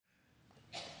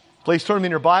Please turn in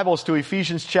your Bibles to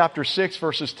Ephesians chapter 6,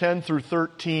 verses 10 through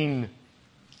 13.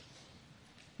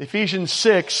 Ephesians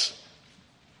 6,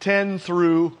 10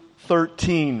 through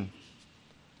 13.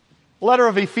 The letter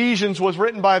of Ephesians was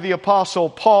written by the Apostle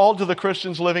Paul to the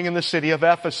Christians living in the city of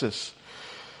Ephesus.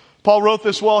 Paul wrote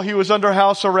this while he was under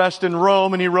house arrest in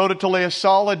Rome, and he wrote it to lay a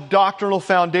solid doctrinal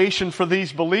foundation for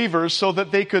these believers so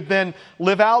that they could then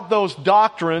live out those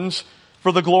doctrines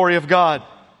for the glory of God.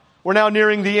 We're now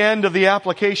nearing the end of the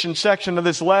application section of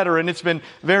this letter, and it's been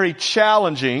very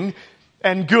challenging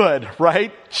and good,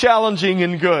 right? Challenging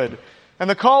and good. And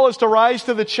the call is to rise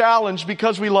to the challenge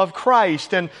because we love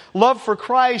Christ. And love for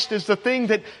Christ is the thing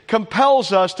that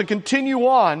compels us to continue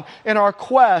on in our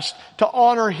quest to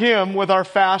honor Him with our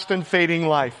fast and fading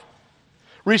life.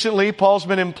 Recently, Paul's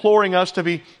been imploring us to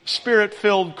be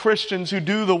Spirit-filled Christians who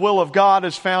do the will of God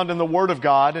as found in the Word of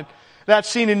God. And that's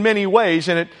seen in many ways,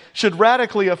 and it should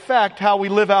radically affect how we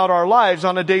live out our lives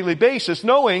on a daily basis,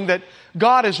 knowing that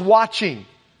God is watching.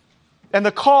 And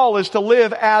the call is to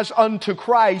live as unto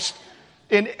Christ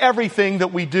in everything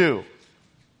that we do.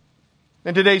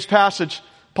 In today's passage,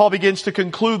 Paul begins to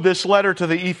conclude this letter to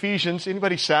the Ephesians.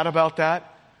 Anybody sad about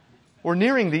that? We're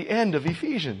nearing the end of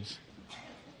Ephesians.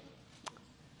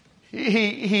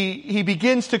 He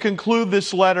begins to conclude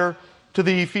this letter to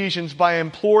the Ephesians by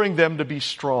imploring them to be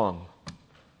strong.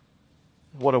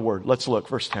 What a word. Let's look.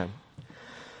 Verse 10.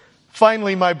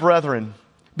 Finally, my brethren,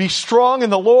 be strong in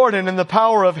the Lord and in the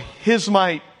power of His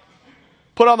might.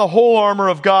 Put on the whole armor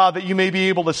of God that you may be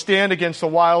able to stand against the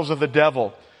wiles of the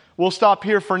devil. We'll stop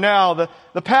here for now.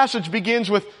 The passage begins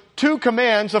with two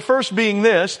commands. The first being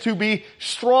this, to be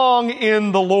strong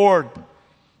in the Lord.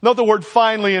 Note the word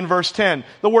finally in verse 10.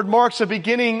 The word marks the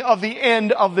beginning of the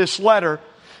end of this letter.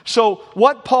 So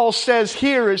what Paul says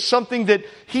here is something that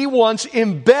he wants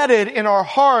embedded in our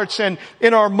hearts and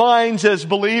in our minds as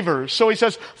believers. So he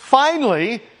says,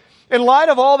 finally, in light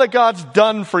of all that God's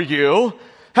done for you,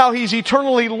 how He's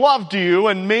eternally loved you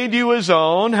and made you His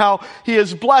own, how He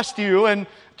has blessed you and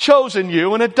chosen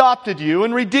you and adopted you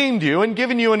and redeemed you and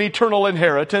given you an eternal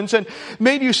inheritance and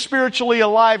made you spiritually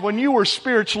alive when you were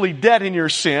spiritually dead in your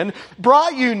sin,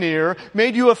 brought you near,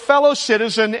 made you a fellow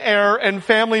citizen, heir, and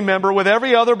family member with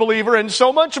every other believer and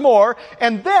so much more.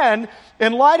 And then,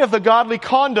 in light of the godly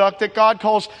conduct that God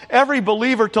calls every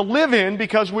believer to live in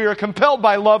because we are compelled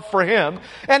by love for Him,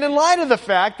 and in light of the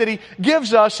fact that He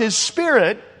gives us His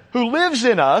Spirit who lives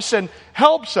in us and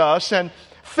helps us and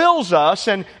fills us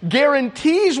and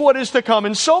guarantees what is to come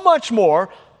and so much more.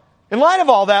 In light of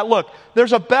all that, look,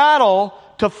 there's a battle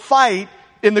to fight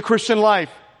in the Christian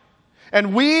life.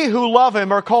 And we who love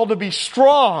Him are called to be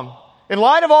strong. In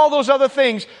light of all those other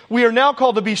things, we are now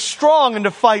called to be strong and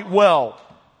to fight well.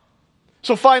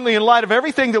 So finally, in light of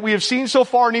everything that we have seen so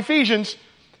far in Ephesians,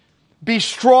 be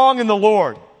strong in the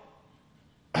Lord.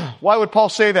 Why would Paul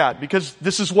say that? Because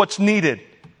this is what's needed.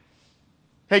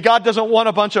 Hey, God doesn't want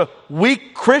a bunch of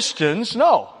weak Christians.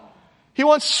 No. He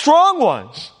wants strong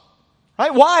ones.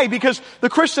 Right? Why? Because the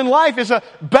Christian life is a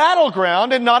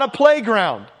battleground and not a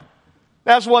playground.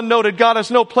 As one noted, God has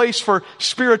no place for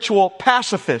spiritual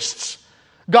pacifists.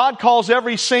 God calls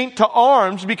every saint to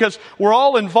arms because we're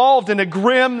all involved in a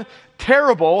grim,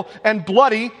 terrible, and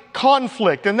bloody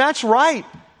conflict. And that's right.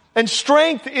 And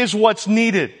strength is what's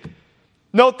needed.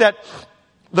 Note that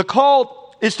the call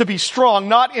is to be strong,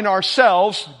 not in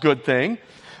ourselves, good thing,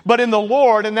 but in the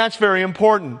Lord, and that's very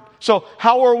important. So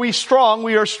how are we strong?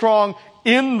 We are strong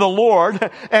in the Lord,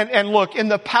 and look, in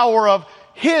the power of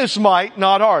His might,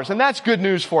 not ours. And that's good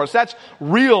news for us. That's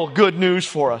real good news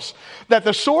for us. That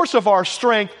the source of our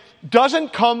strength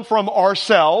doesn't come from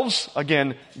ourselves,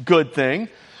 again, good thing,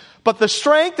 but the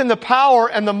strength and the power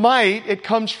and the might, it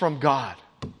comes from God.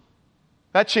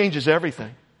 That changes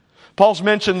everything. Paul's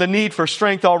mentioned the need for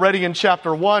strength already in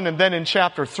chapter 1 and then in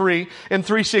chapter 3. In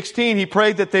 3:16, he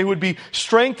prayed that they would be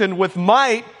strengthened with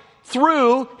might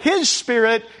through His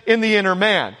Spirit in the inner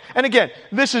man. And again,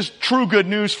 this is true good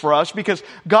news for us because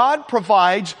God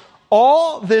provides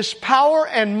all this power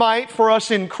and might for us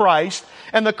in Christ,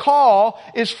 and the call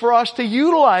is for us to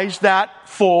utilize that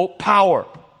full power.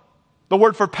 The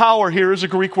word for power here is a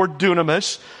Greek word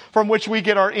dunamis, from which we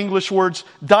get our English words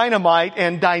dynamite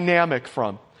and dynamic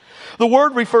from. The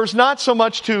word refers not so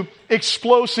much to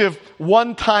explosive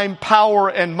one-time power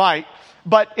and might,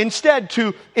 but instead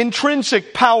to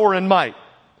intrinsic power and might.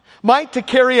 Might to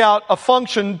carry out a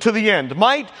function to the end.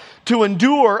 Might to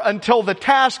endure until the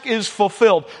task is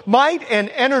fulfilled. Might and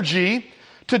energy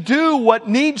to do what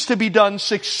needs to be done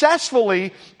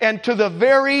successfully and to the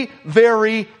very,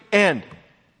 very end.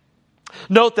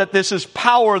 Note that this is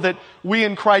power that we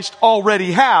in Christ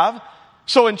already have,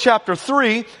 So in chapter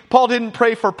 3, Paul didn't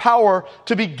pray for power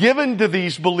to be given to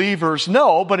these believers,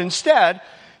 no, but instead,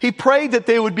 he prayed that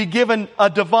they would be given a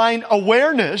divine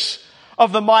awareness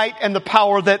of the might and the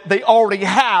power that they already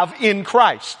have in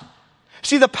Christ.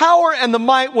 See, the power and the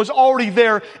might was already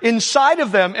there inside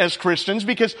of them as Christians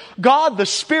because God, the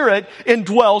Spirit,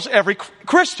 indwells every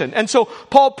Christian. And so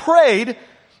Paul prayed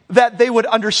that they would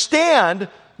understand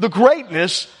the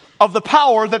greatness of the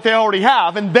power that they already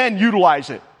have and then utilize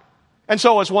it. And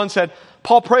so, as one said,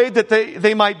 Paul prayed that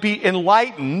they might be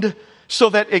enlightened so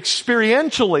that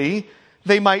experientially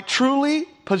they might truly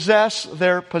possess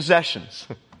their possessions.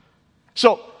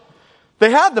 So,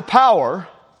 they had the power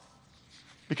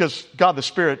because God the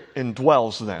Spirit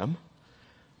indwells them,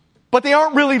 but they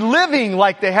aren't really living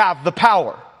like they have the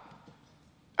power.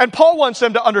 And Paul wants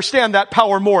them to understand that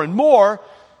power more and more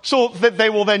so that they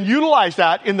will then utilize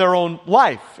that in their own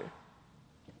life.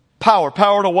 Power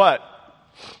to what?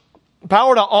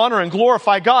 Power to honor and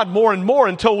glorify God more and more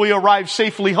until we arrive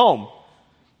safely home.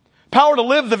 Power to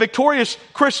live the victorious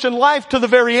Christian life to the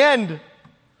very end.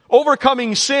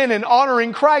 Overcoming sin and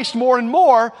honoring Christ more and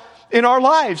more in our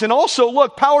lives. And also,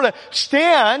 look, power to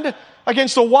stand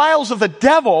against the wiles of the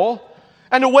devil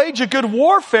and to wage a good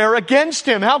warfare against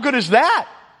him. How good is that?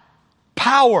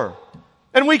 Power.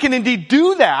 And we can indeed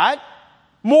do that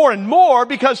more and more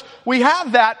because we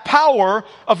have that power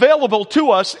available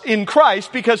to us in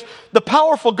Christ because the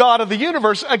powerful God of the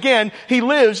universe, again, He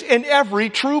lives in every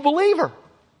true believer.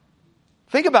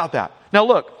 Think about that. Now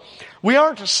look, we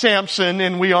aren't Samson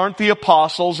and we aren't the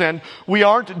apostles and we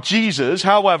aren't Jesus.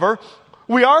 However,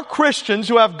 we are Christians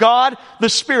who have God, the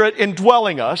Spirit,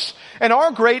 indwelling us. And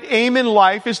our great aim in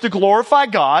life is to glorify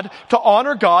God, to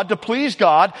honor God, to please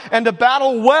God, and to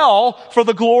battle well for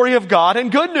the glory of God.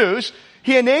 And good news,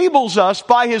 He enables us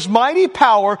by His mighty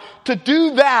power to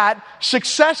do that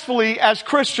successfully as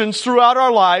Christians throughout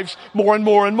our lives more and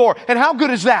more and more. And how good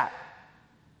is that?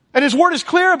 And His Word is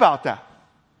clear about that.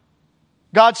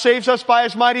 God saves us by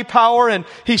His mighty power and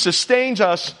He sustains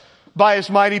us by His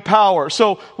mighty power.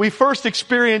 So we first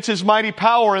experience His mighty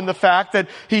power in the fact that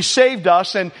He saved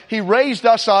us and He raised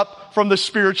us up from the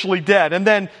spiritually dead. And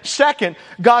then second,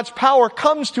 God's power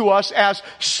comes to us as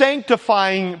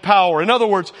sanctifying power. In other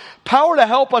words, power to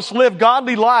help us live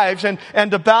godly lives and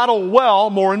to battle well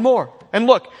more and more. And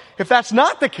look, if that's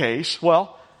not the case,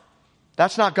 well,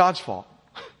 that's not God's fault.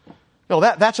 No,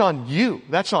 that's on you.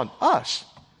 That's on us.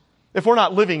 If we're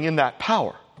not living in that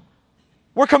power.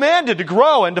 We're commanded to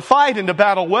grow and to fight and to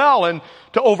battle well and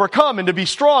to overcome and to be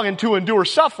strong and to endure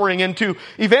suffering and to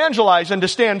evangelize and to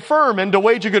stand firm and to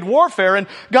wage a good warfare. And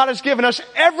God has given us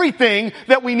everything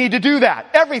that we need to do that.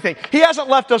 Everything. He hasn't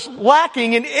left us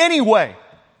lacking in any way.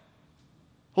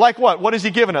 Like what? What has He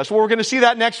given us? Well, we're going to see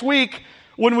that next week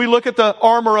when we look at the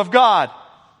armor of God.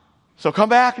 So come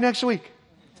back next week.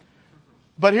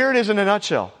 But here it is in a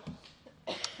nutshell.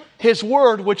 His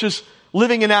Word, which is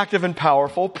living and active and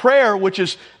powerful. Prayer, which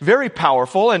is very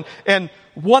powerful. And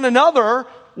one another,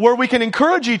 where we can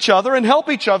encourage each other and help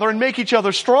each other and make each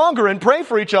other stronger and pray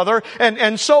for each other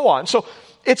and so on. So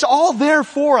it's all there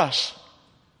for us.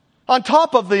 On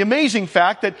top of the amazing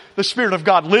fact that the Spirit of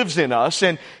God lives in us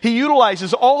and He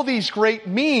utilizes all these great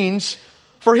means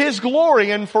for His glory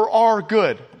and for our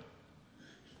good.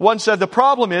 One said the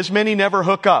problem is many never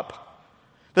hook up.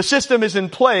 The system is in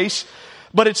place,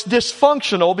 but it's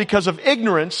dysfunctional because of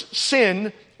ignorance,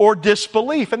 sin, or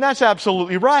disbelief. And that's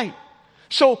absolutely right.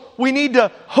 So we need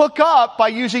to hook up by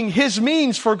using His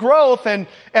means for growth and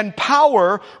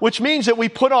power, which means that we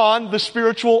put on the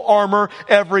spiritual armor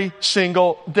every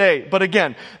single day. But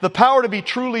again, the power to be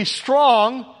truly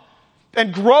strong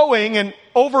and growing and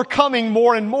overcoming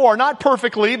more and more, not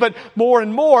perfectly, but more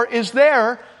and more, is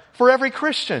there for every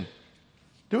Christian.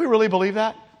 Do we really believe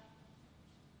that?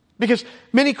 Because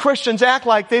many Christians act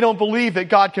like they don't believe that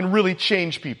God can really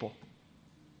change people.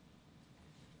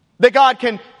 That God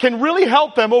can really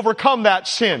help them overcome that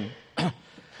sin.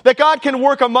 That God can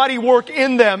work a mighty work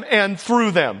in them and through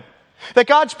them. That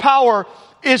God's power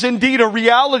is indeed a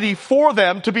reality for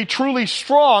them to be truly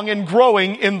strong and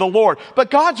growing in the Lord.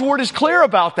 But God's Word is clear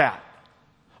about that.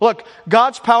 Look,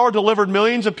 God's power delivered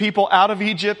millions of people out of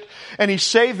Egypt, and He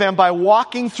saved them by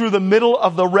walking through the middle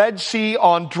of the Red Sea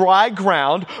on dry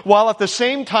ground, while at the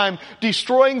same time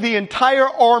destroying the entire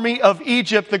army of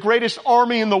Egypt, the greatest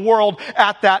army in the world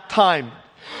at that time.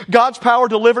 God's power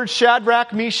delivered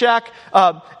Shadrach, Meshach,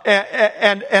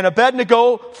 and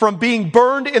Abednego from being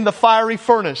burned in the fiery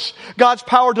furnace. God's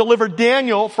power delivered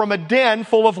Daniel from a den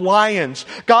full of lions.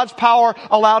 God's power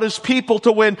allowed His people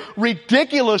to win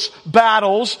ridiculous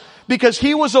battles because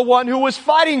he was the one who was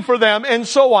fighting for them and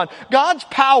so on. God's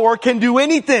power can do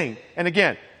anything. And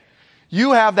again,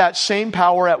 you have that same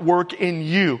power at work in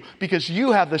you because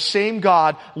you have the same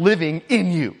God living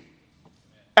in you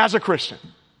as a Christian.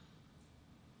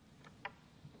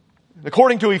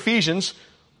 According to Ephesians,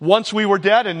 once we were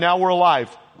dead and now we're alive.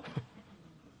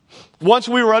 Once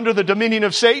we were under the dominion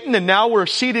of Satan and now we're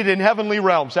seated in heavenly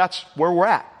realms. That's where we're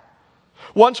at.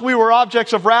 Once we were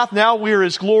objects of wrath, now we are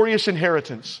his glorious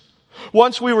inheritance.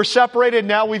 Once we were separated,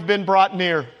 now we've been brought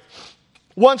near.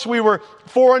 Once we were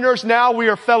foreigners, now we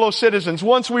are fellow citizens.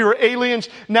 Once we were aliens,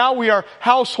 now we are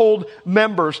household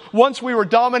members. Once we were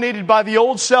dominated by the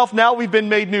old self, now we've been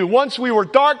made new. Once we were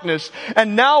darkness,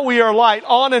 and now we are light.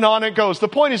 On and on it goes. The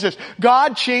point is this: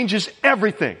 God changes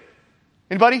everything.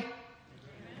 Anybody?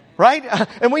 Right?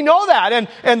 And we know that.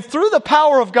 And through the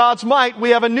power of God's might,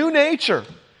 we have a new nature.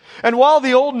 And while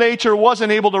the old nature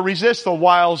wasn't able to resist the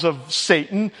wiles of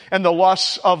Satan and the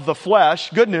lusts of the flesh,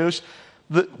 good news,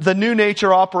 the new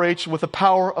nature operates with the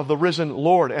power of the risen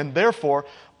Lord. And therefore,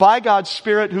 by God's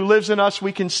Spirit who lives in us,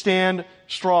 we can stand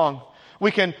strong.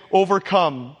 We can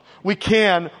overcome. We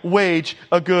can wage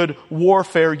a good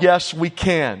warfare. Yes, we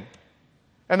can.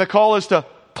 And the call is to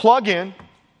plug in,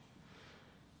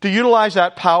 to utilize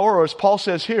that power, or as Paul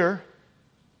says here,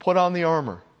 put on the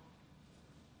armor.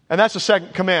 And that's the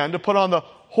second command, to put on the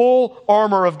whole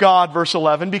armor of God, verse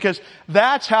 11, because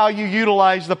that's how you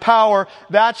utilize the power.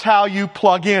 That's how you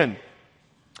plug in.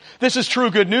 This is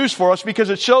true good news for us because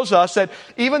it shows us that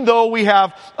even though we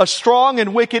have a strong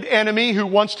and wicked enemy who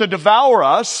wants to devour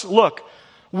us, look,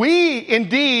 we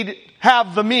indeed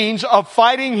have the means of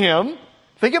fighting him.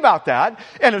 Think about that.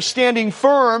 And of standing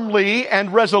firmly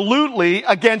and resolutely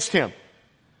against him.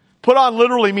 Put on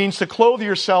literally means to clothe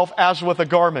yourself as with a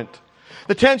garment.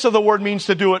 The tense of the word means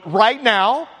to do it right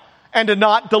now and to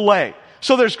not delay.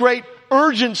 So there's great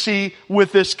urgency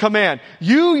with this command.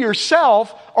 You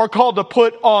yourself are called to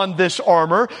put on this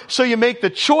armor, so you make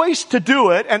the choice to do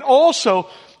it and also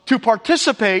to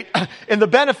participate in the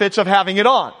benefits of having it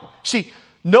on. See,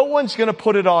 no one's going to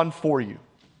put it on for you,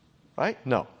 right?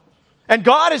 No. And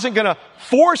God isn't going to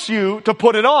force you to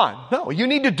put it on. No, you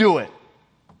need to do it.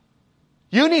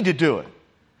 You need to do it.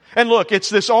 And look, it's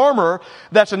this armor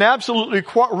that's an absolute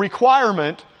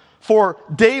requirement for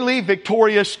daily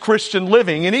victorious Christian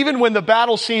living. And even when the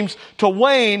battle seems to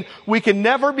wane, we can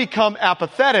never become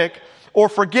apathetic or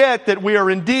forget that we are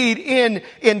indeed in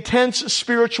intense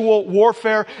spiritual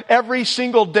warfare every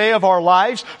single day of our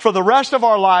lives for the rest of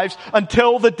our lives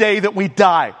until the day that we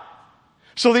die.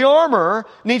 So the armor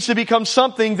needs to become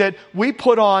something that we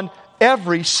put on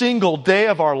every single day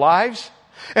of our lives.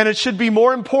 And it should be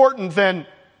more important than,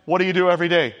 what do you do every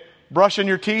day? Brushing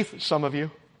your teeth, some of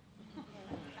you.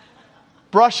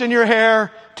 Brushing your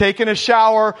hair, taking a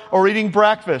shower, or eating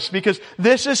breakfast. Because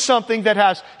this is something that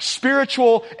has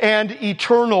spiritual and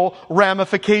eternal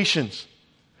ramifications.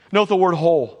 Note the word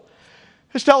whole.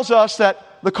 This tells us that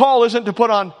the call isn't to put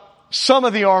on some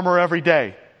of the armor every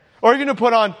day. Or even to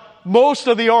put on most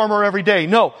of the armor every day.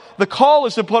 No, the call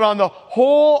is to put on the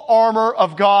whole armor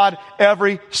of God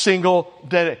every single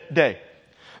day.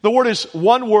 The word is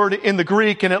one word in the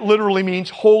Greek, and it literally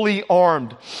means wholly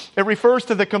armed. It refers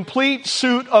to the complete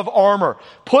suit of armor.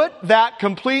 Put that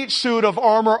complete suit of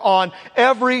armor on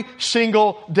every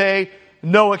single day,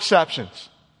 no exceptions.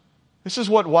 This is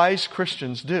what wise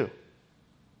Christians do.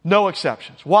 No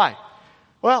exceptions. Why?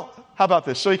 Well, how about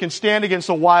this? So you can stand against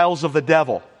the wiles of the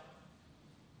devil.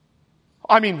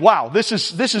 I mean, wow, this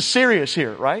is serious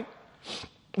here, right?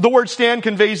 The word stand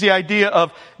conveys the idea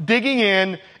of digging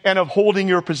in and of holding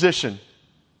your position.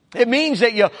 It means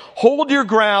that you hold your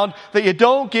ground, that you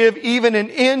don't give even an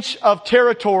inch of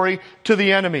territory to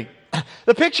the enemy.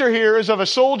 The picture here is of a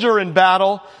soldier in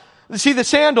battle. See, the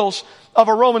sandals of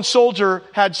a Roman soldier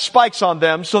had spikes on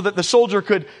them so that the soldier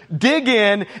could dig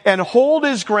in and hold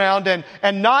his ground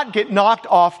and not get knocked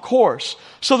off course.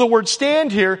 So the word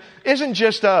stand here isn't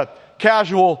just a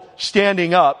casual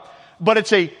standing up, but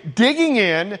it's a digging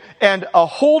in and a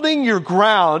holding your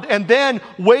ground and then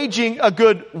waging a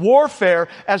good warfare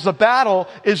as the battle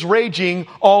is raging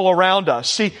all around us.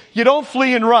 See, you don't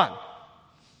flee and run,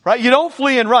 right? You don't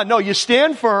flee and run. No, you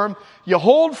stand firm, you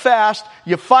hold fast,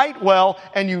 you fight well,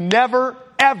 and you never,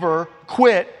 ever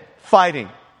quit fighting.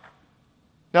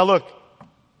 Now look,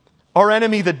 our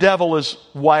enemy, the devil, is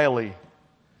wily.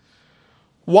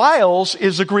 Wiles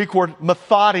is the Greek word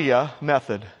methodia,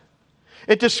 method.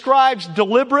 It describes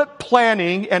deliberate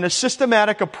planning and a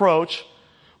systematic approach,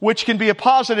 which can be a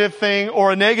positive thing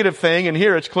or a negative thing, and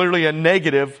here it's clearly a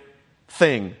negative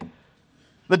thing.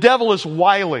 The devil is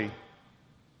wily.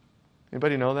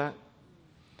 Anybody know that?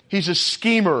 He's a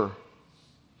schemer.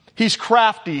 He's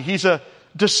crafty. He's a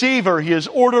deceiver. He is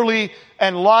orderly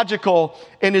and logical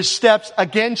in his steps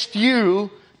against you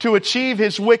to achieve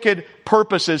his wicked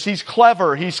purposes. He's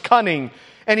clever. He's cunning.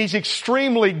 And he's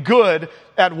extremely good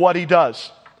at what he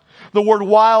does. The word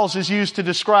wiles is used to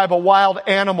describe a wild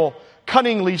animal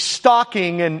cunningly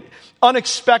stalking and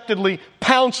unexpectedly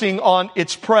pouncing on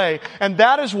its prey. And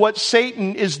that is what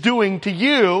Satan is doing to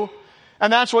you,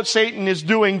 and that's what Satan is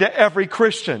doing to every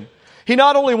Christian. He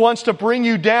not only wants to bring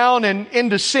you down and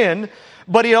into sin,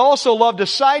 but he also loves to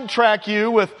sidetrack you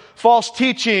with false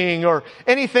teaching or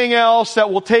anything else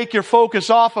that will take your focus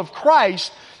off of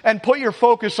Christ and put your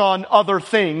focus on other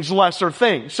things, lesser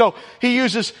things. So he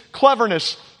uses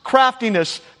cleverness,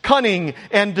 craftiness, cunning,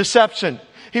 and deception.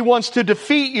 He wants to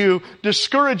defeat you,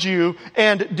 discourage you,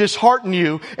 and dishearten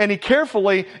you. And he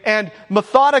carefully and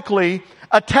methodically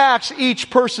attacks each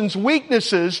person's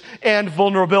weaknesses and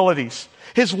vulnerabilities.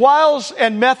 His wiles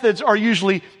and methods are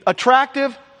usually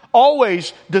attractive,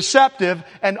 always deceptive,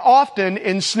 and often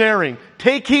ensnaring.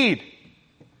 Take heed.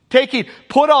 Take heed.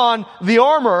 Put on the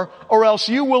armor, or else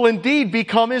you will indeed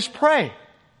become his prey.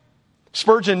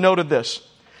 Spurgeon noted this: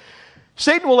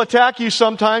 Satan will attack you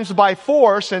sometimes by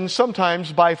force and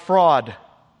sometimes by fraud.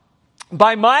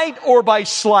 By might or by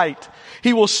sleight,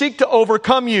 he will seek to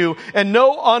overcome you, and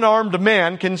no unarmed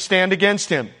man can stand against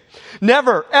him.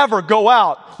 Never, ever go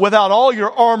out without all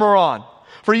your armor on,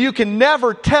 for you can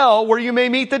never tell where you may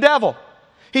meet the devil.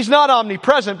 He's not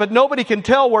omnipresent, but nobody can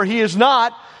tell where he is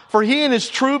not, for he and his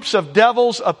troops of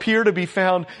devils appear to be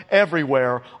found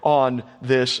everywhere on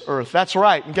this earth. That's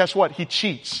right. And guess what? He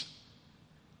cheats.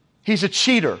 He's a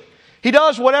cheater. He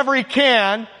does whatever he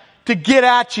can to get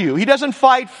at you. He doesn't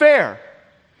fight fair.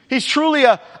 He's truly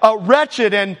a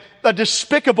wretched and a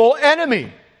despicable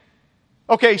enemy.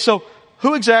 Okay, so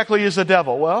who exactly is the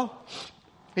devil? Well,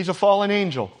 he's a fallen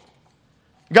angel.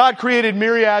 God created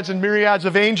myriads and myriads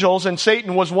of angels, and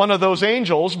Satan was one of those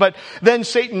angels, but then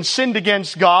Satan sinned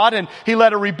against God, and he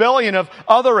led a rebellion of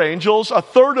other angels, a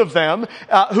third of them,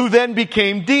 who then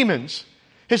became demons.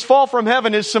 His fall from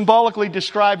heaven is symbolically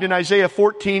described in Isaiah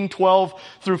 14:12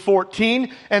 through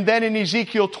 14, and then in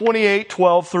Ezekiel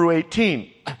 28:12 through 18.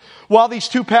 While these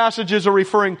two passages are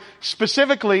referring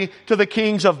specifically to the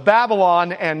kings of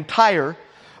Babylon and Tyre,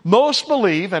 most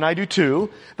believe, and I do too,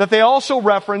 that they also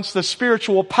reference the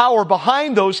spiritual power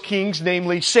behind those kings,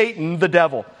 namely Satan, the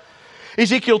devil.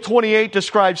 Ezekiel 28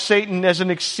 describes Satan as an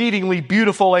exceedingly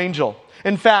beautiful angel.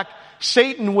 In fact,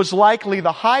 Satan was likely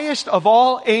the highest of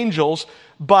all angels,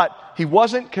 but he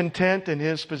wasn't content in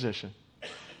his position.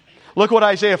 Look what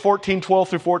Isaiah 14:12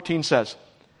 through 14 says.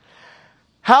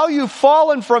 How you've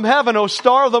fallen from heaven, O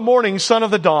star of the morning, son of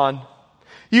the dawn.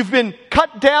 You've been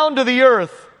cut down to the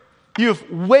earth. You've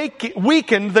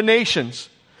weakened the nations.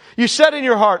 You said in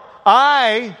your heart,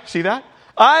 see that?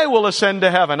 I will ascend to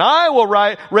heaven. I will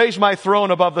raise my throne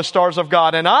above the stars of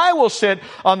God, and I will sit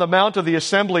on the mount of the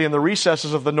assembly in the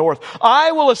recesses of the north.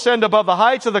 I will ascend above the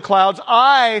heights of the clouds.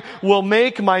 I will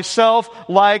make myself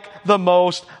like the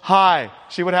Most High.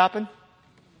 See what happened?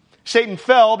 Satan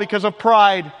fell because of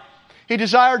pride. He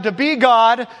desired to be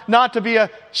God, not to be a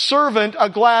servant, a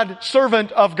glad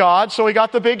servant of God. So he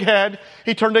got the big head.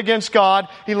 He turned against God.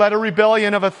 He led a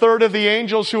rebellion of a third of the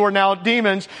angels who are now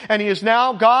demons. And he is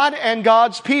now God and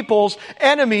God's people's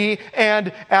enemy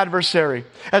and adversary.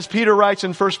 As Peter writes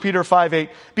in 1 Peter 5:8,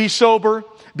 be sober,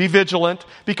 be vigilant,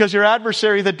 because your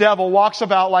adversary, the devil, walks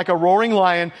about like a roaring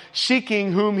lion,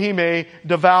 seeking whom he may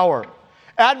devour.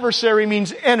 Adversary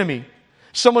means enemy.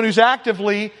 Someone who's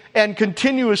actively and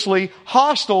continuously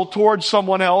hostile towards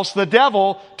someone else, the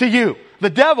devil to you, the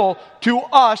devil to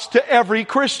us, to every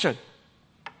Christian.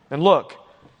 And look,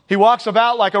 he walks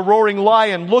about like a roaring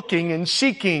lion, looking and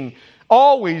seeking,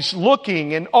 always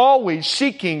looking and always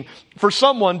seeking for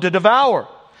someone to devour.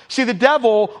 See, the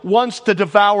devil wants to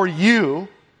devour you,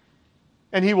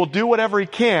 and he will do whatever he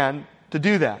can to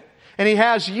do that. And he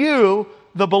has you,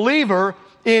 the believer,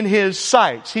 in his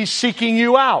sights. He's seeking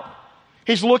you out.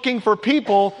 He's looking for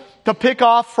people to pick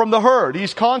off from the herd.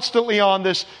 He's constantly on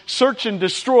this search and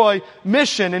destroy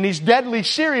mission, and he's deadly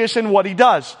serious in what he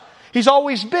does. He's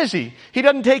always busy. He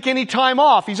doesn't take any time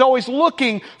off. He's always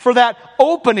looking for that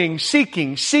opening,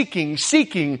 seeking.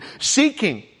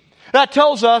 That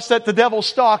tells us that the devil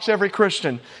stalks every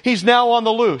Christian. He's now on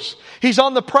the loose. He's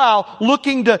on the prowl,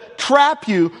 looking to trap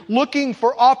you, looking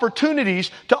for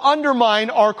opportunities to undermine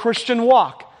our Christian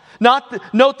walk.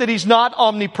 Note that he's not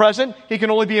omnipresent. He can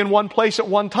only be in one place at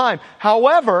one time.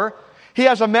 However, he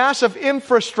has a massive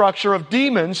infrastructure of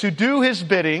demons who do his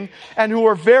bidding and who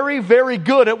are very, very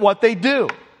good at what they do.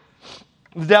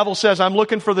 The devil says, I'm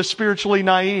looking for the spiritually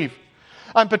naive.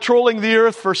 I'm patrolling the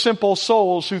earth for simple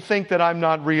souls who think that I'm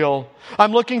not real.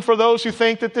 I'm looking for those who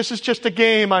think that this is just a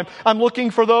game. I'm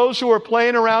looking for those who are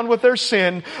playing around with their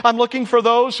sin. I'm looking for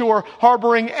those who are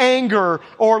harboring anger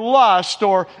or lust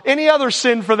or any other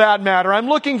sin for that matter. I'm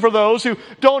looking for those who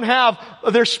don't have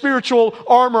their spiritual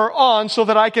armor on so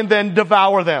that I can then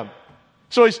devour them.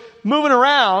 So he's moving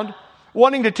around,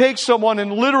 wanting to take someone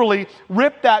and literally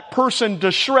rip that person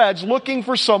to shreds, looking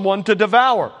for someone to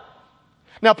devour.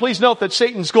 Now, please note that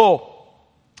Satan's goal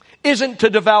isn't to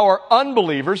devour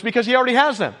unbelievers because he already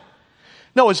has them.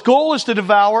 No, his goal is to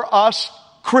devour us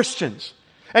Christians.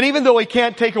 And even though he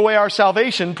can't take away our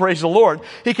salvation, praise the Lord,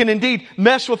 he can indeed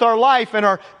mess with our life and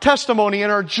our testimony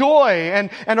and our joy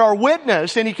and our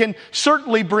witness. And he can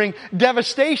certainly bring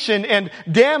devastation and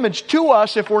damage to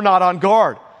us if we're not on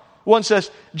guard. One says,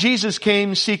 Jesus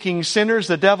came seeking sinners,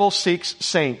 the devil seeks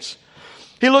saints.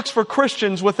 He looks for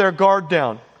Christians with their guard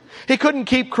down. He couldn't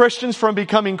keep Christians from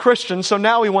becoming Christians, so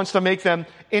now he wants to make them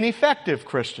ineffective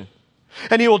Christian.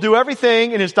 And he will do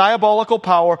everything in his diabolical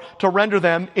power to render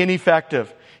them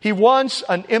ineffective. He wants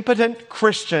an impotent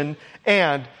Christian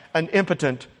and an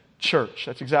impotent church.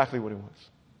 That's exactly what he wants.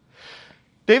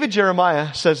 David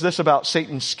Jeremiah says this about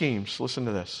Satan's schemes. Listen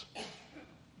to this.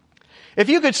 If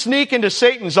you could sneak into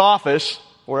Satan's office,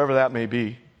 wherever that may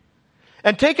be,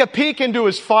 and take a peek into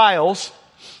his files,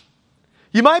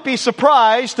 you might be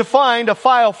surprised to find a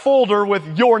file folder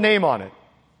with your name on it.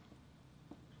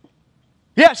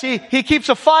 Yes, he keeps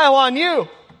a file on you.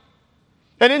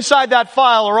 And inside that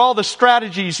file are all the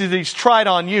strategies that he's tried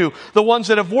on you, the ones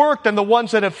that have worked and the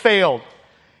ones that have failed.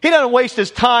 He doesn't waste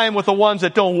his time with the ones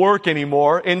that don't work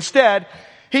anymore. Instead,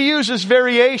 he uses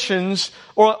variations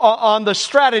on the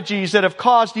strategies that have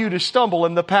caused you to stumble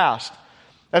in the past.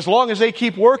 As long as they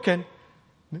keep working,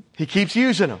 he keeps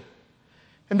using them.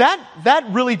 And that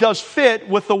really does fit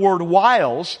with the word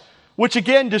wiles, which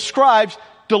again describes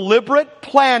deliberate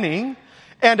planning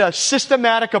and a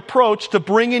systematic approach to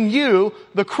bringing you,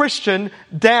 the Christian,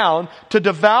 down, to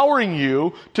devouring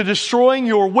you, to destroying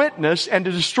your witness, and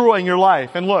to destroying your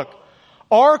life. And look,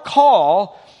 our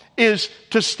call is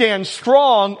to stand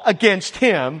strong against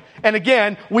him, and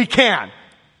again, we can.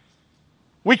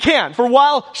 We can. For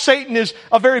while Satan is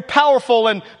a very powerful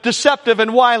and deceptive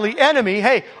and wily enemy,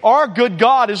 hey, our good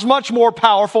God is much more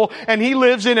powerful and he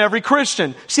lives in every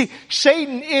Christian. See,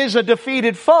 Satan is a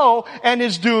defeated foe and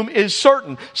his doom is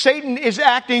certain. Satan is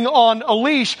acting on a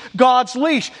leash, God's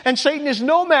leash, and Satan is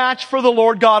no match for the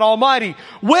Lord God Almighty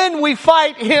when we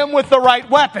fight him with the right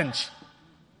weapons.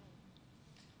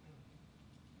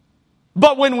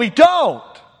 But when we don't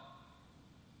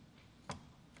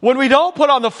put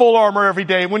on the full armor every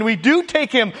day, when we do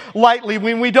take him lightly,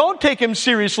 when we don't take him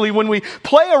seriously, when we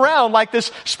play around like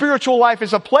this spiritual life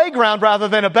is a playground rather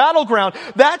than a battleground,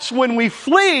 that's when we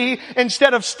flee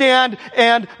instead of stand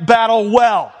and battle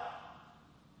well.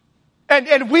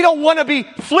 And we don't want to be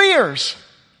fleers.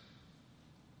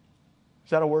 Is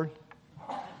that a word?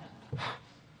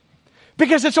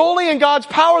 Because it's only in God's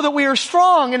power that we are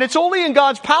strong, and it's only in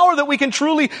God's power that we can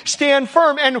truly stand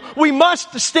firm, and we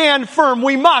must stand firm.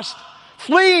 We must.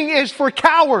 Fleeing is for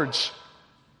cowards.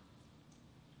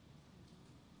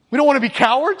 We don't want to be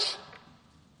cowards.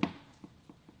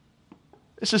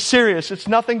 This is serious. It's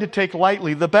nothing to take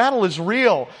lightly. The battle is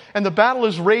real, and the battle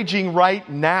is raging right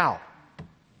now.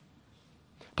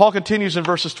 Paul continues in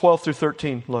verses 12 through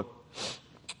 13. Look.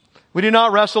 We do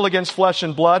not wrestle against flesh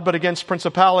and blood, but against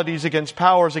principalities, against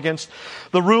powers, against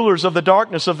the rulers of the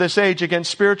darkness of this age,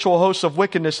 against spiritual hosts of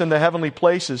wickedness in the heavenly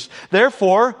places.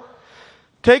 Therefore,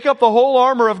 take up the whole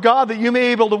armor of God that you may be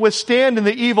able to withstand in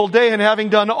the evil day, and having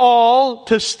done all,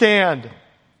 to stand.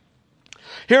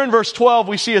 Here in verse 12,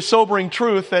 we see a sobering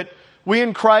truth that we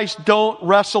in Christ don't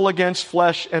wrestle against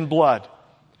flesh and blood.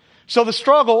 So the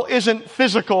struggle isn't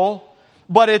physical,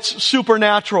 but it's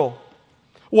supernatural.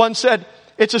 One said,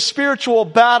 it's a spiritual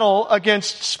battle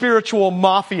against spiritual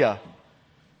mafia.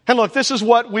 And look, this is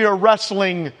what we are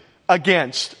wrestling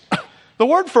against. The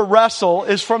word for wrestle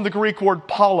is from the Greek word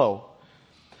paulo.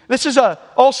 This is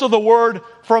also the word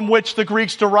from which the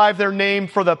Greeks derived their name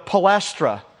for the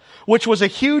palestra, which was a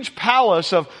huge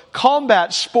palace of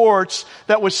combat sports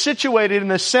that was situated in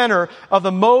the center of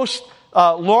the most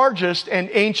largest and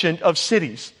ancient of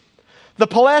cities. The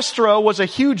palestra was a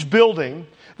huge building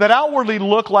that outwardly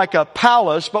looked like a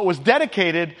palace, but was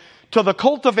dedicated to the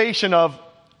cultivation of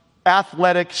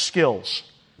athletic skills.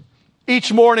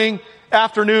 Each morning,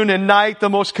 afternoon, and night, the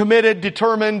most committed,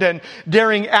 determined, and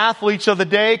daring athletes of the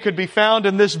day could be found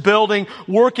in this building,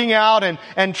 working out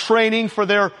and training for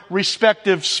their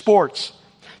respective sports.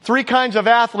 Three kinds of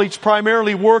athletes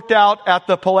primarily worked out at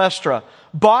the palestra: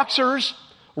 boxers,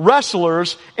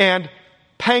 wrestlers, and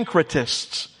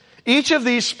pancratists. Each of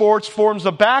these sports forms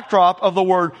the backdrop of the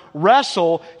word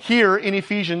wrestle here in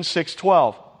Ephesians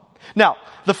 6:12. Now,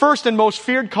 the first and most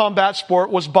feared combat sport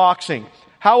was boxing.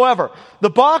 However, the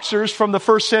boxers from the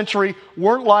first century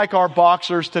weren't like our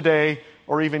boxers today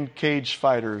or even cage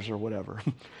fighters or whatever.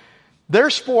 Their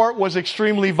sport was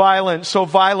extremely violent, so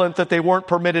violent that they weren't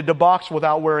permitted to box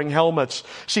without wearing helmets.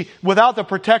 See, without the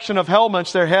protection of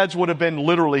helmets, their heads would have been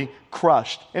literally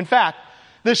crushed. In fact,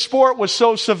 this sport was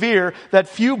so severe that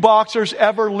few boxers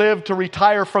ever lived to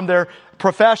retire from their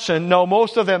profession. No,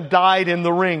 most of them died in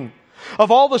the ring.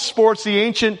 Of all the sports, the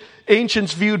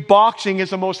ancients viewed boxing as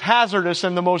the most hazardous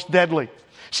and the most deadly.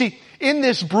 See, in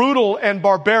this brutal and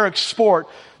barbaric sport,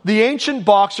 the ancient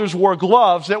boxers wore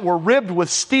gloves that were ribbed with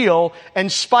steel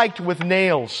and spiked with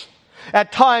nails.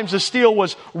 At times, the steel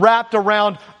was wrapped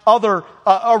around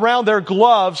their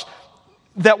gloves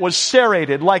that was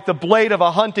serrated like the blade of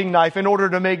a hunting knife in order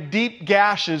to make deep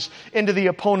gashes into the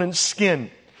opponent's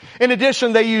skin. In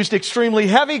addition, they used extremely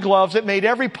heavy gloves that made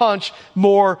every punch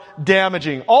more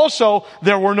damaging. Also,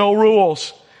 there were no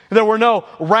rules. There were no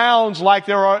rounds like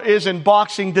there is in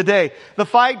boxing today. The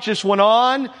fight just went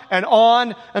on and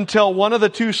on until one of the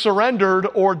two surrendered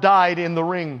or died in the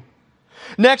ring.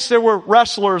 Next, there were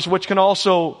wrestlers, which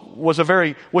also was a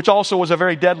very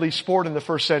deadly sport in the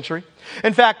first century.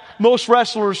 In fact, most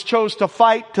wrestlers chose to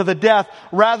fight to the death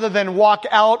rather than walk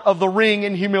out of the ring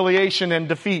in humiliation and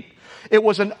defeat. It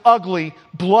was an ugly,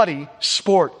 bloody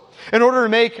sport. In order to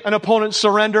make an opponent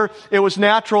surrender, it was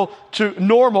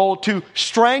normal to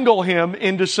strangle him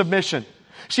into submission.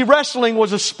 See, wrestling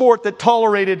was a sport that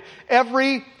tolerated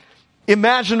every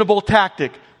imaginable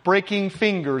tactic. Breaking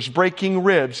fingers, breaking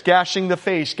ribs, gashing the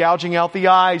face, gouging out the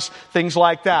eyes, things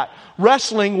like that.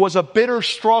 Wrestling was a bitter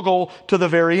struggle to the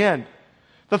very end.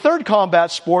 The third combat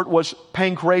sport was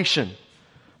pancration.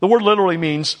 The word literally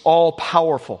means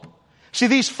all-powerful. See,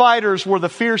 these fighters were the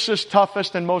fiercest,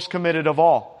 toughest, and most committed of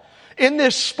all. In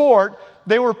this sport,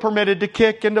 they were permitted to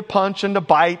kick and to punch and to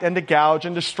bite and to gouge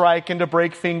and to strike and to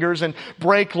break fingers and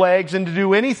break legs and to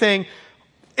do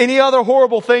any other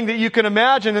horrible thing that you can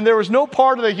imagine. And there was no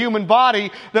part of the human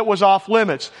body that was off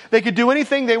limits. They could do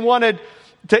anything they wanted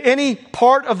to any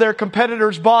part of their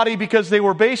competitor's body because they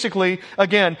were basically,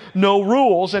 again, no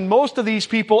rules. And most of these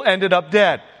people ended up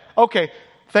dead. Okay,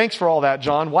 thanks for all that,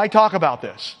 John. Why talk about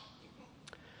this?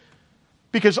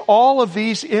 Because all of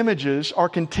these images are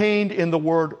contained in the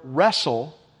word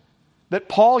wrestle that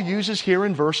Paul uses here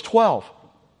in verse 12.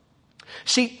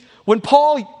 See, when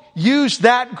Paul used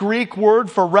that Greek word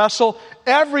for wrestle,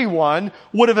 everyone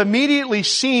would have immediately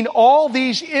seen all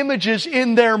these images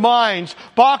in their minds: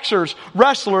 boxers,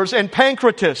 wrestlers, and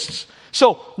pancratists.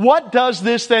 So what does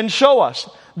this then show us?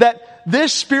 That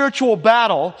this spiritual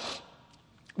battle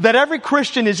that every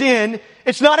Christian is in,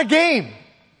 it's not a game.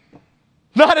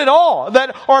 Not at all.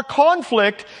 That our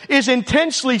conflict is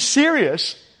intensely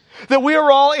serious. That we are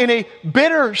all in a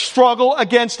bitter struggle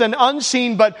against an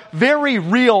unseen but very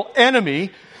real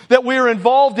enemy. That we are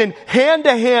involved in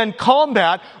hand-to-hand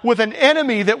combat with an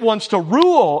enemy that wants to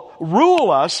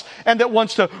rule us and that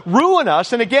wants to ruin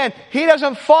us. And again, he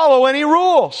doesn't follow any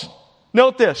rules.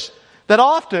 Note this, that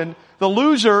often the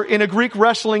loser in a Greek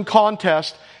wrestling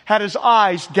contest had his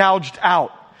eyes gouged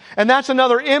out. And that's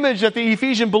another image that the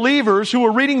Ephesian believers who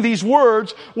were reading these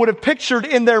words would have pictured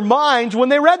in their minds when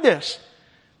they read this.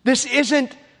 This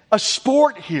isn't a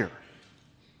sport here.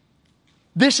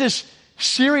 This is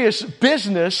serious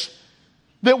business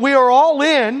that we are all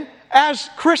in as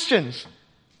Christians.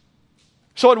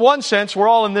 So in one sense, we're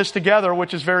all in this together,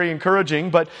 which is very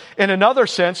encouraging. But in another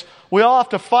sense, we all have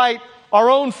to fight our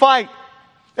own fight.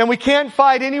 And we can't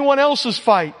fight anyone else's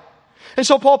fight. And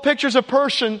so Paul pictures a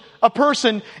person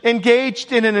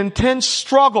engaged in an intense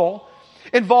struggle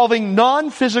involving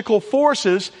non-physical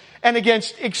forces and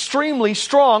against extremely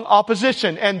strong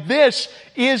opposition. And this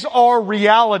is our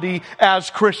reality as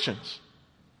Christians.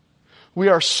 We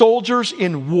are soldiers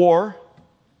in war.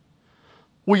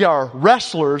 We are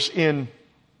wrestlers in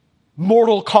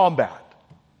mortal combat.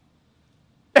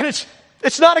 And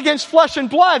it's not against flesh and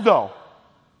blood, though.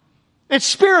 It's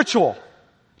spiritual.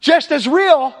 Just as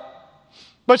real,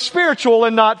 but spiritual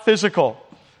and not physical.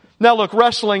 Now look,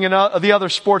 wrestling and the other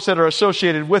sports that are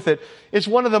associated with it is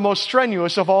one of the most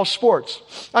strenuous of all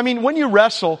sports. I mean, when you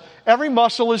wrestle, every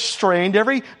muscle is strained,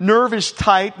 every nerve is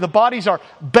tight, the bodies are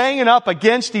banging up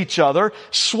against each other,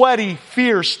 sweaty,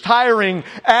 fierce, tiring,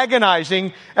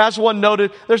 agonizing. As one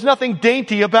noted, there's nothing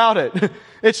dainty about it.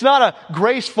 It's not a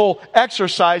graceful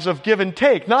exercise of give and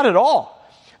take, not at all.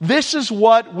 This is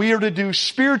what we are to do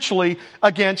spiritually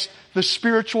against the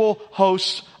spiritual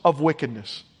hosts of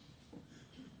wickedness.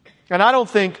 And I don't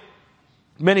think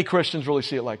many Christians really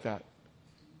see it like that.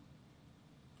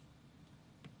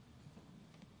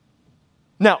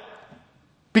 Now,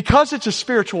 because it's a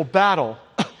spiritual battle,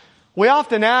 we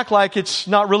often act like it's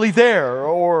not really there,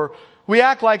 or we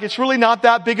act like it's really not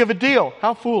that big of a deal.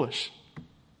 How foolish.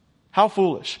 How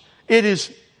foolish. It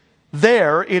is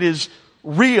there, it is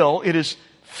real, it is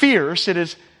fierce, it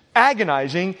is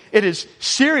agonizing, it is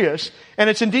serious, and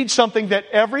it's indeed something that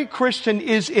every Christian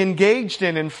is engaged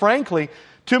in, and frankly,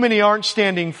 too many aren't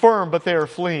standing firm, but they are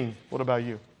fleeing. What about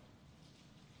you?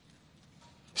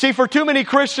 See, for too many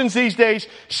Christians these days,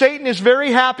 Satan is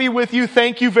very happy with you,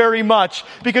 thank you very much,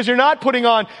 because you're not putting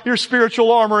on your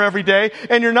spiritual armor every day,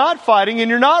 and you're not fighting, and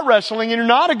you're not wrestling, and you're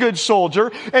not a good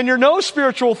soldier, and you're no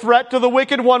spiritual threat to the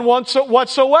wicked one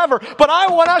whatsoever. But I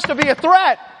want us to be a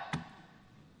threat.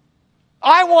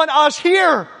 I want us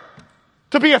here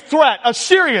to be a threat, a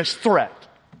serious threat.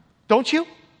 Don't you?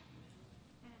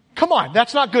 Come on,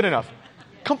 that's not good enough.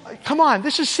 Come on,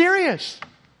 this is serious.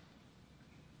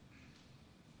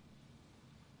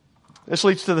 This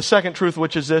leads to the second truth,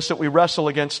 which is this, that we wrestle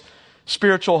against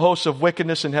spiritual hosts of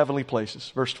wickedness in heavenly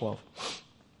places. Verse 12.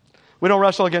 We don't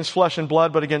wrestle against flesh and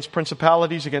blood, but against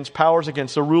principalities, against powers,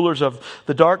 against the rulers of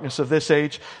the darkness of this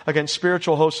age, against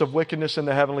spiritual hosts of wickedness in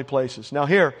the heavenly places. Now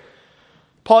here,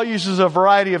 Paul uses a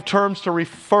variety of terms to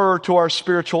refer to our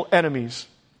spiritual enemies.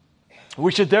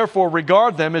 We should therefore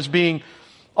regard them as being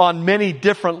on many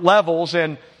different levels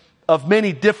and of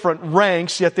many different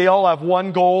ranks, yet they all have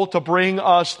one goal: to bring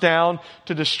us down,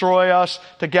 to destroy us,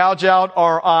 to gouge out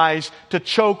our eyes, to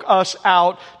choke us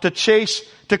out,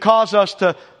 to cause us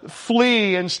to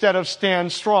flee instead of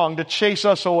stand strong, to chase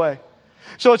us away.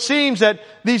 So it seems that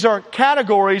these are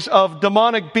categories of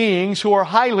demonic beings who are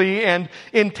highly and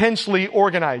intensely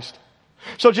organized.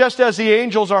 So just as the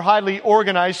angels are highly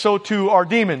organized, so too are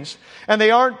demons. And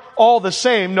they aren't all the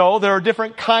same. No, there are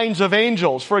different kinds of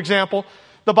angels. For example,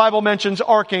 the Bible mentions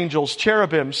archangels,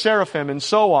 cherubim, seraphim, and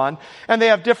so on. And they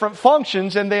have different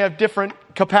functions and they have different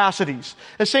capacities.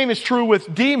 The same is true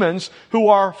with demons who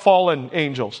are fallen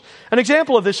angels. An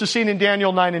example of this is seen in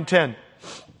Daniel 9 and 10.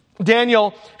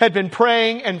 Daniel had been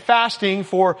praying and fasting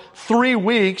for 3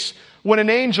 weeks when an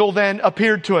angel then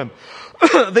appeared to him.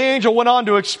 The angel went on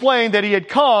to explain that he had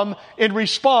come in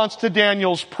response to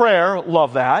Daniel's prayer.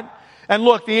 Love that. And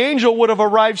look, the angel would have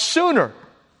arrived sooner.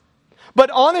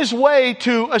 But on his way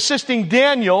to assisting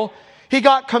Daniel, he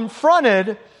got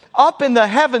confronted up in the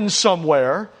heavens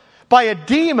somewhere by a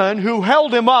demon who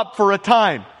held him up for a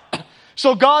time.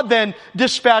 So God then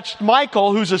dispatched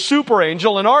Michael, who's a super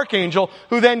angel, an archangel,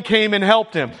 who then came and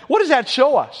helped him. What does that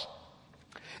show us?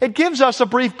 It gives us a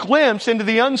brief glimpse into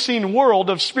the unseen world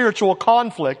of spiritual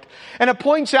conflict, and it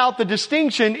points out the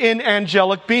distinction in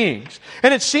angelic beings.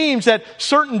 And it seems that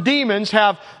certain demons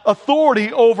have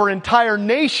authority over entire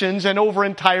nations and over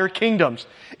entire kingdoms.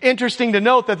 Interesting to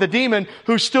note that the demon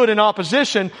who stood in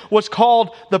opposition was called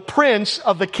the prince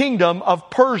of the kingdom of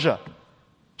Persia.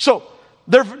 So,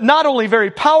 they're not only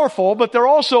very powerful, but they're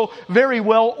also very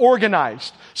well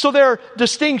organized. So there are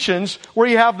distinctions where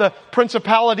you have the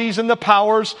principalities and the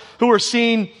powers who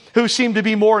seem to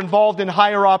be more involved in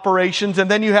higher operations. And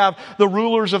then you have the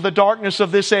rulers of the darkness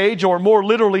of this age, or more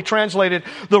literally translated,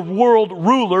 the world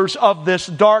rulers of this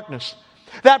darkness.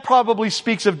 That probably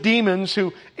speaks of demons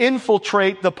who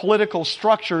infiltrate the political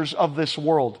structures of this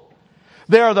world.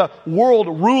 They are the world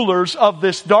rulers of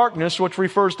this darkness, which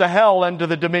refers to hell and to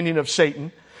the dominion of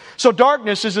Satan. So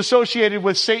darkness is associated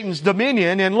with Satan's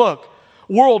dominion, and look,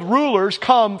 world rulers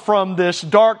come from this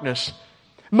darkness.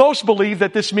 Most believe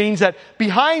that this means that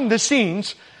behind the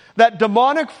scenes, that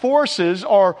demonic forces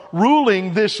are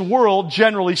ruling this world,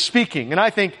 generally speaking. And I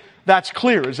think that's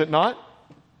clear, is it not?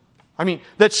 I mean,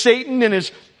 that Satan and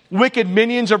his wicked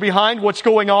minions are behind what's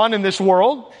going on in this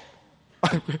world.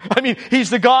 I mean,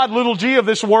 he's the God, little g, of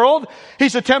this world.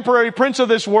 He's the temporary prince of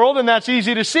this world, and that's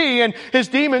easy to see. And his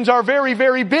demons are very,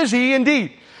 very busy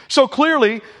indeed. So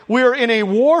clearly, we're in a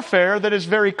warfare that is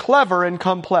very clever and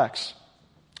complex.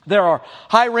 There are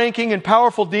high-ranking and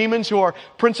powerful demons who are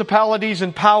principalities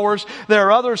and powers. There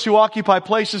are others who occupy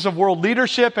places of world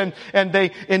leadership and they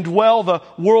indwell the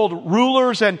world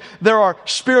rulers. And there are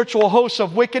spiritual hosts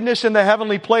of wickedness in the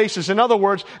heavenly places. In other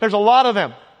words, there's a lot of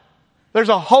them. There's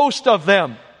a host of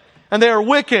them. And they are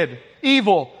wicked,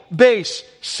 evil, base,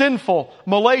 sinful,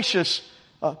 malicious,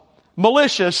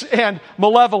 and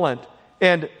malevolent.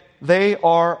 And they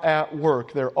are at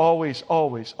work. They're always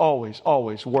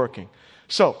working.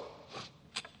 So,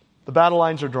 the battle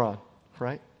lines are drawn,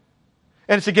 right?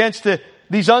 And it's against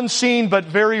these unseen but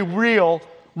very real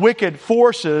wicked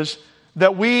forces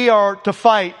that we are to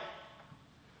fight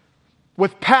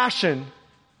with passion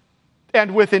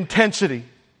and with intensity.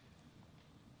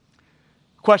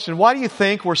 Question, why do you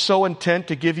think we're so intent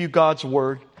to give you God's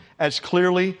Word as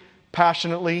clearly,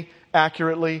 passionately,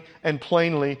 accurately, and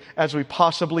plainly as we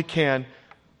possibly can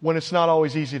when it's not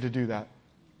always easy to do that?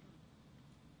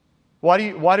 Why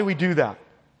do we do that?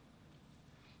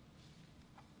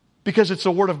 Because it's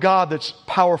the Word of God that's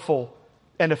powerful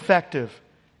and effective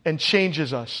and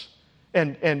changes us.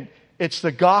 And it's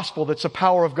the gospel that's the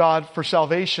power of God for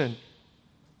salvation.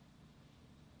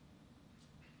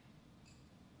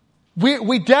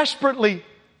 We desperately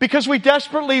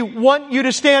want you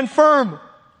to stand firm.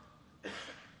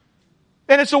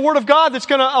 And it's the Word of God that's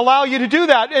going to allow you to do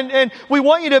that. And we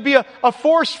want you to be a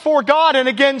force for God and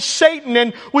against Satan.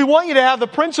 And we want you to have the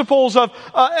principles of,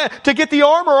 to get the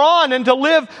armor on and to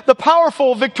live the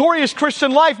powerful, victorious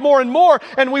Christian life more and more.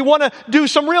 And we want to do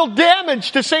some real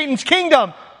damage to Satan's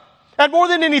kingdom. And more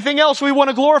than anything else, we want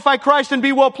to glorify Christ and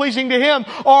be well-pleasing to Him,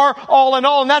 our all in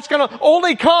all. And that's going to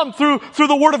only come through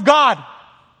the Word of God.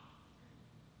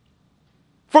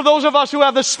 For those of us who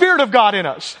have the Spirit of God in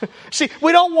us. See,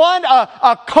 we don't want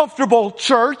a comfortable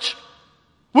church.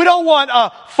 We don't want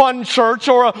a fun church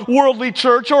or a worldly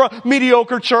church or a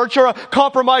mediocre church or a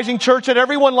compromising church that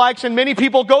everyone likes and many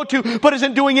people go to but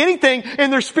isn't doing anything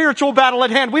in their spiritual battle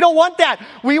at hand. We don't want that.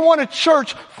 We want a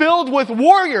church filled with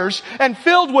warriors and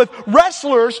filled with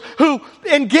wrestlers who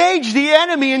engage the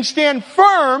enemy and stand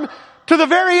firm to the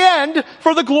very end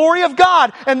for the glory of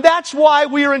God. And that's why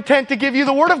we are intent to give you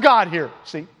the Word of God here.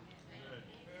 See?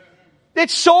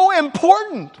 It's so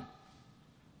important.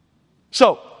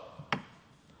 So,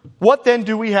 what then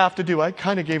do we have to do? I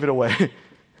kind of gave it away.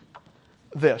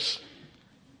 This.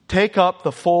 Take up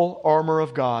the full armor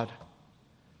of God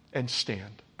and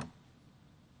stand.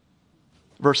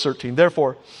 Verse 13.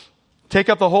 Therefore, take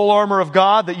up the whole armor of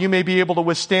God that you may be able to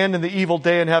withstand in the evil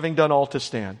day, and having done all to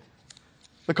stand.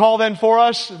 The call then for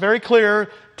us, very clear,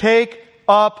 take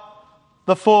up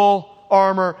the full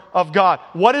armor of God.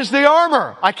 What is the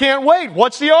armor? I can't wait.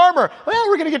 What's the armor? Well,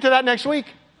 we're going to get to that next week.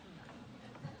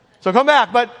 So come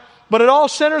back. But it all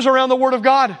centers around the Word of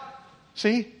God.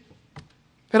 See?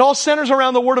 It all centers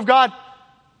around the Word of God.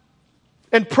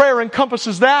 And prayer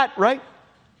encompasses that, right?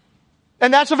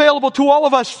 And that's available to all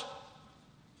of us.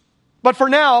 But for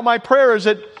now, my prayer is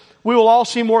that we will all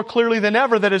see more clearly than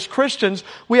ever that as Christians,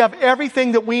 we have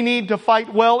everything that we need to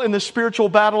fight well in the spiritual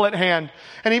battle at hand.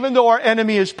 And even though our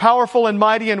enemy is powerful and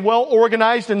mighty and well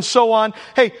organized and so on,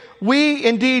 hey, we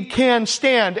indeed can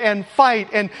stand and fight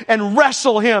and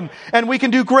wrestle him. And we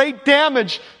can do great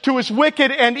damage to his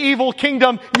wicked and evil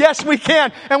kingdom. Yes, we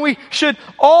can. And we should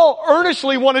all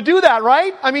earnestly want to do that,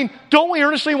 right? I mean, don't we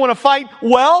earnestly want to fight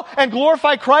well and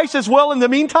glorify Christ as well in the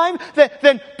meantime?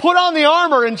 Then put on the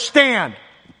armor and stand.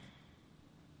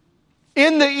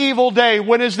 In the evil day.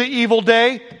 When is the evil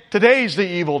day? Today's the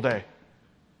evil day.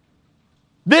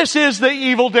 This is the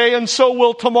evil day, and so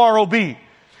will tomorrow be.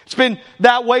 It's been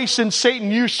that way since Satan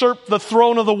usurped the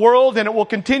throne of the world, and it will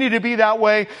continue to be that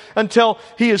way until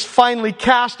he is finally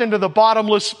cast into the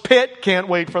bottomless pit. Can't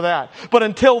wait for that. But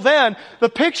until then, the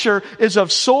picture is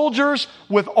of soldiers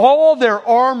with all their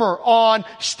armor on,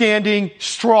 standing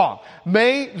strong.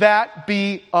 May that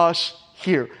be us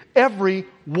here. Every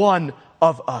one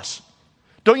of us.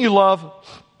 Don't you love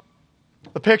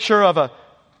the picture of a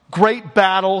great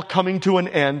battle coming to an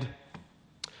end?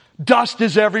 Dust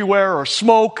is everywhere, or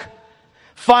smoke.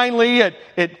 Finally,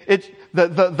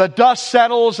 the dust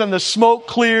settles and the smoke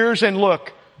clears, and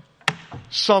look,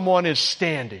 someone is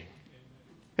standing.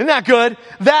 Isn't that good?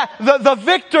 The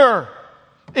victor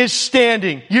is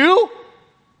standing. You?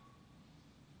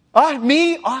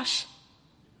 Me? Us?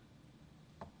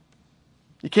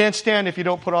 You can't stand if you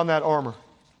don't put on that armor.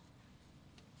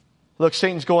 Look,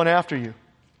 Satan's going after you.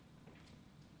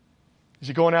 Is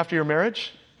he going after your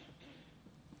marriage?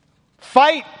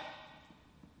 Fight.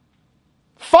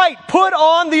 Fight. Put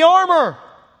on the armor.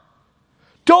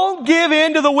 Don't give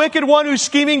in to the wicked one who's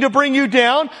scheming to bring you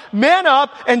down. Man up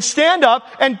and stand up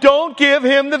and don't give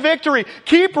him the victory.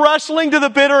 Keep wrestling to the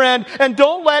bitter end and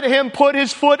don't let him put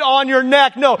his foot on your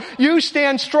neck. No, you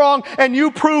stand strong and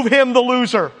you prove him the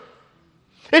loser.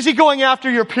 Is he going after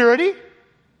your purity?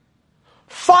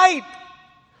 Fight.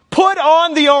 Put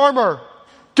on the armor.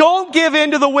 Don't give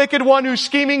in to the wicked one who's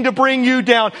scheming to bring you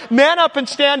down. Man up and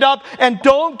stand up and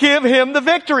don't give him the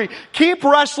victory. Keep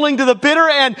wrestling to the bitter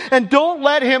end and don't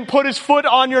let him put his foot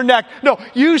on your neck. No,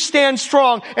 you stand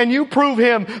strong and you prove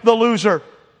him the loser.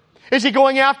 Is he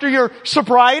going after your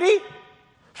sobriety?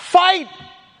 Fight.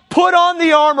 Put on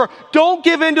the armor. Don't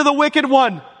give in to the wicked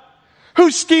one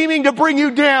who's scheming to bring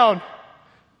you down.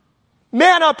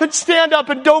 Man up and stand up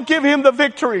and don't give him the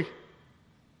victory.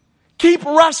 Keep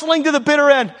wrestling to the bitter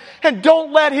end. And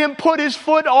don't let him put his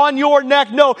foot on your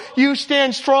neck. No, you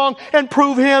stand strong and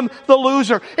prove him the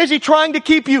loser. Is he trying to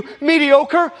keep you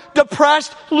mediocre,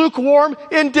 depressed, lukewarm,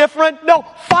 indifferent? No,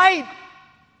 fight.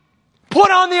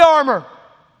 Put on the armor.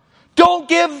 Don't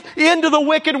give in to the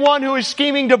wicked one who is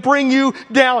scheming to bring you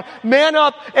down. Man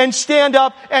up and stand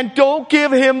up and don't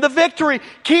give him the victory.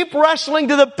 Keep wrestling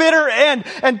to the bitter end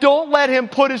and don't let him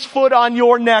put his foot on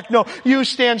your neck. No, you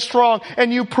stand strong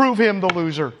and you prove him the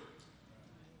loser.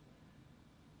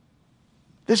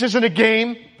 This isn't a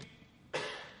game.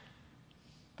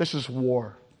 This is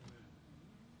war.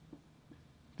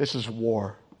 This is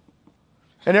war.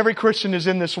 And every Christian is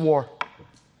in this war.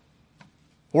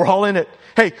 We're all in it.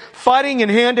 Hey, fighting in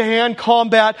hand-to-hand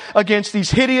combat against these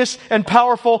hideous and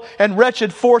powerful and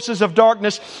wretched forces of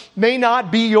darkness may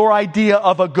not be your idea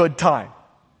of a good time.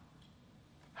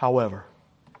 However,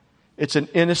 it's an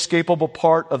inescapable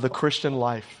part of the Christian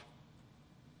life.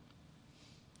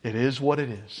 It is what it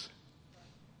is.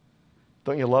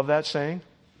 Don't you love that saying?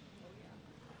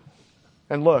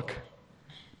 And look,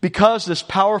 because this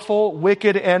powerful,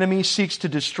 wicked enemy seeks to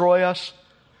destroy us,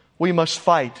 we must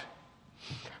fight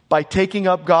by taking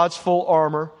up God's full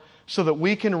armor so that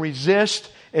we can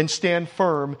resist and stand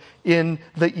firm in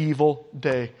the evil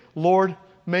day. Lord,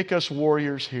 make us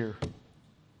warriors here.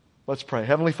 Let's pray.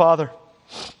 Heavenly Father,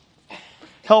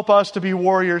 help us to be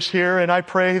warriors here, and I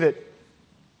pray that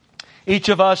each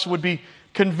of us would be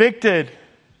convicted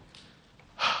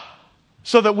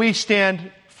so that we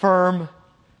stand firm.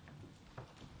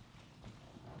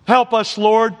 Help us,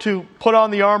 Lord, to put on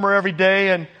the armor every day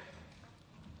and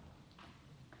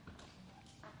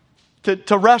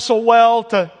to wrestle well,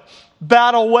 to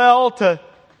battle well, to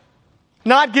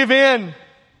not give in.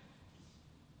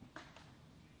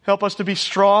 Help us to be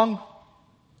strong,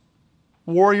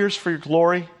 warriors for your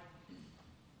glory.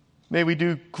 May we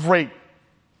do great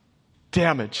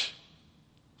damage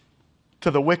to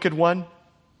the wicked one.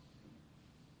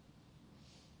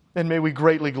 And may we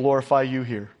greatly glorify you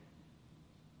here.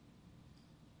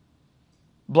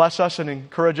 Bless us and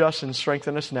encourage us and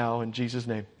strengthen us now. In Jesus'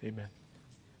 name, amen.